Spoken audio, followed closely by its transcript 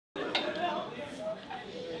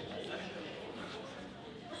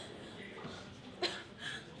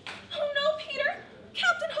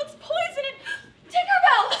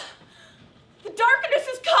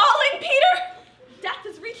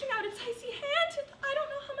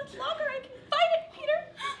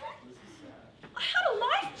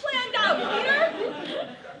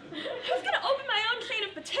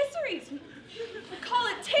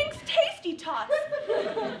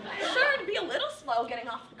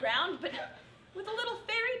ground, but with a little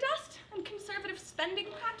fairy dust and conservative spending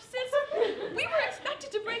practices, we were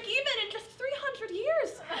expected to break even in just 300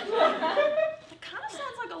 years. It kind of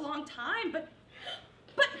sounds like a long time, but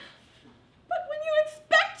when you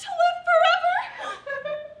expect to live forever?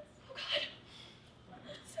 Oh God,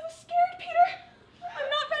 I'm so scared, Peter. I'm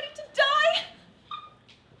not ready to die.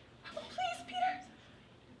 Oh, please, Peter.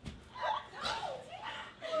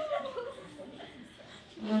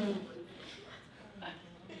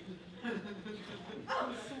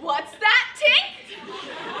 What's that, Tink?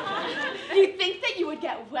 You think that you would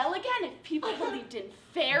get well again if people believed in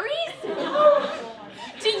fairies? Do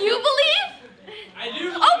you believe? I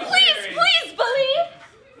do believe Oh, in please, fairies. please believe.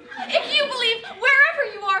 If you believe, wherever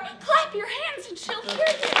you are, clap your hands and she'll hear you.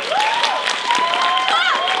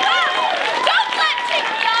 Don't let Tink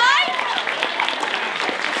die.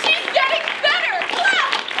 She's getting better.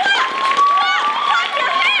 Clap, clap, clap, clap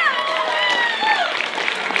your hands.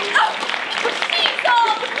 Oh, she's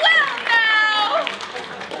all well now.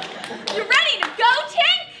 You ready to go,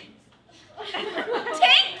 Tink?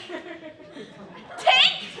 Tink?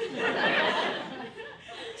 Tink?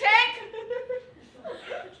 Tink?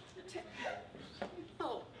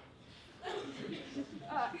 Oh.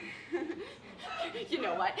 You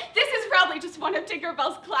know what? This is probably just one of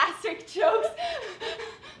Tinkerbell's classic jokes.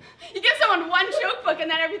 You give someone one joke book and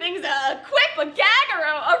then everything's a quip, a gag, or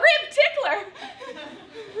a rib tickler.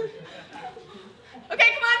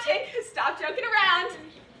 Okay, come on, Tink. Stop joking around.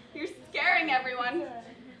 You're scaring everyone.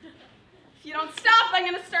 If you don't stop, I'm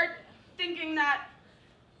going to start thinking that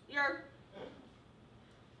you're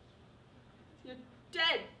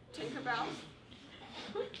dead, Tinkerbell.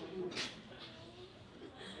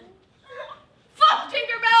 Fuck,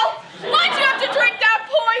 Tinkerbell! Why'd you have to drink that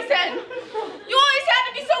poison? You always had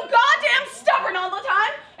to be so goddamn stubborn all the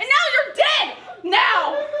time, and now you're dead!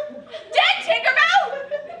 Now! Dead, Tinkerbell!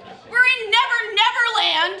 We're in Never Never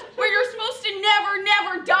Land, where you're supposed to never,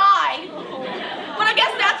 never die. But I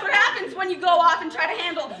guess that's what happens when you go off and try to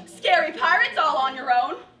handle scary pirates all on your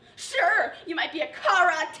own. Sure, you might be a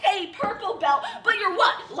karate purple belt, but you're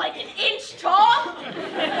what, like an inch tall?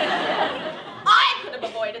 I could have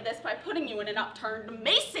avoided this by putting you in an upturned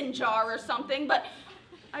mason jar or something, but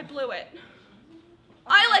I blew it.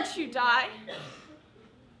 I let you die.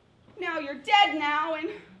 Now you're dead now, and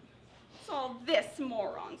it's all this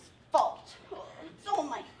moron's fault. It's all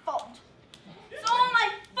my fault. It's all my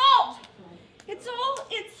fault. It's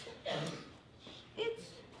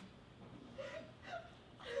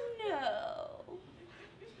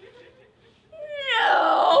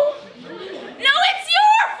No, it's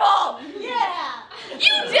your fault! Yeah!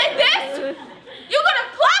 You did this! You could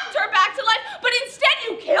have clapped her back to life, but instead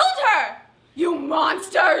you killed her! You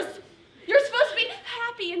monsters! You're supposed to be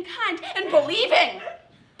happy and kind and believing.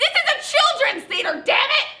 This is a children's theater,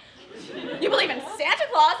 damn it! You believe in Santa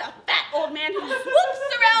Claus, a fat old man who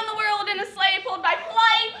swoops around the world in a sleigh pulled by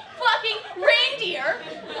flying, fucking reindeer.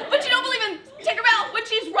 But you don't believe in Tinkerbell when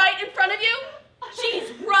she's right in front of you?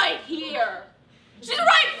 She's right here. She's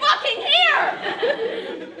right fucking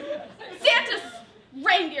here! Santa's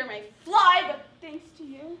reindeer may fly, but thanks to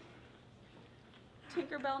you,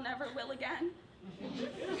 Tinkerbell never will again.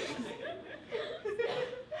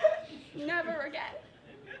 Never again.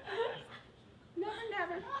 Never,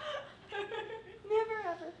 never. Never,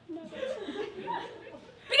 ever, never.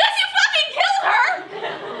 Because you fucking killed her!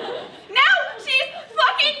 Now she's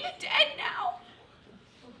fucking dead now.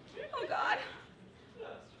 Oh, God.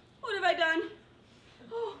 What have I done?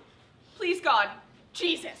 Oh, please, God.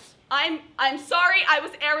 Jesus. I'm sorry I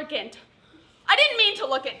was arrogant. I didn't mean to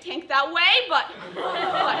look at Tink that way, but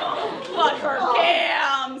her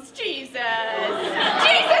gams, Jesus.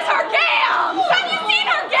 Jesus, her gams! Have you seen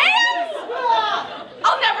her gams?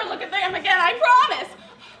 I'll never look at them again, I promise.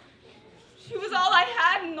 She was all I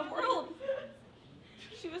had in the world.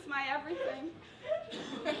 She was my everything.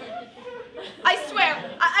 I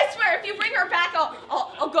swear, if you bring her back,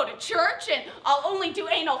 I'll go to church and I'll only do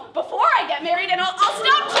anal before I get married, and I'll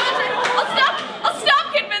stop children. I'll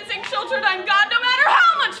stop convincing children I'm God, no matter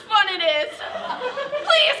how much fun it is.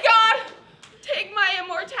 Please, God, take my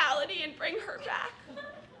immortality and bring her back.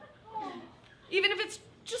 Even if it's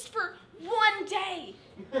just for one day,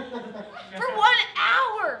 for 1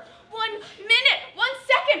 hour, 1 minute, 1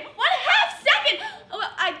 second, 1/2 second. Oh,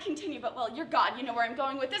 I'd continue, but well, you're God. You know where I'm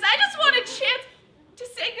going with this. I just want a chance to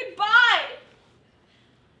say goodbye.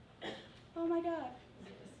 Oh my God.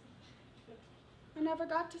 I never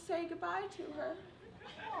got to say goodbye to her.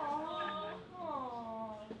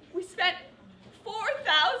 Aww. We spent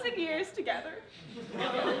 4,000 years together.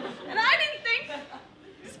 And I didn't think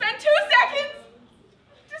to spend 2 seconds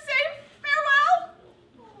to say farewell.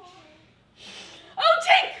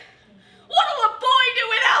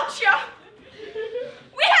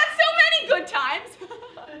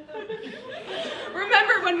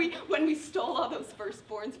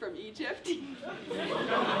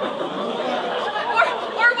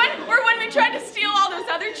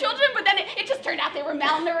 that they were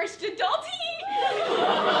malnourished adults.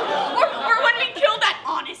 or when we killed that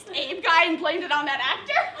honest Abe guy and blamed it on that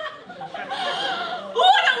actor.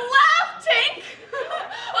 What a laugh, Tink!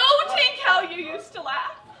 Oh, Tink, how you used to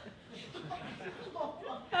laugh.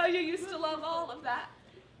 How you used to love all of that.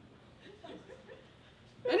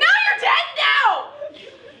 And now you're dead now!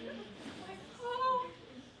 Oh.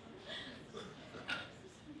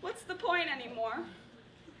 What's the point anymore?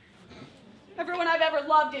 Everyone I've ever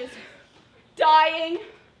loved is dying,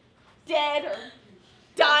 dead, or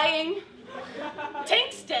dying.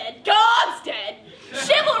 Tink's dead, God's dead,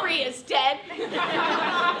 chivalry is dead.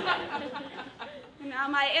 And now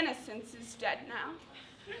my innocence is dead now.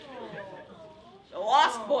 The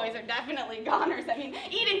Lost Boys are definitely goners. I mean,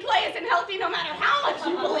 eating clay isn't healthy no matter how much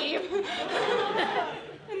you believe.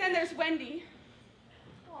 And then there's Wendy.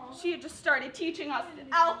 She had just started teaching us the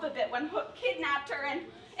alphabet when Hook kidnapped her, and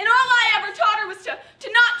all I ever taught her was to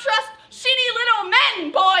not trust shitty little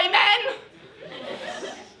men, boy men.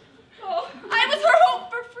 Oh, I was her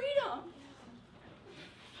hope for freedom.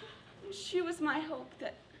 She was my hope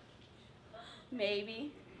that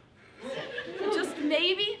maybe, just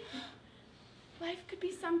maybe, life could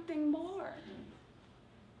be something more.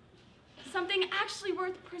 Something actually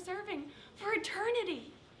worth preserving for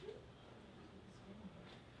eternity.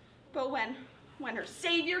 But when her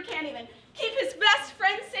savior can't even keep his best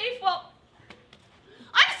friend safe, well,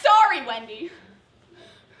 I'm sorry, Wendy.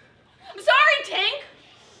 I'm sorry, Tink.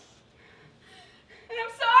 And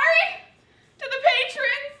I'm sorry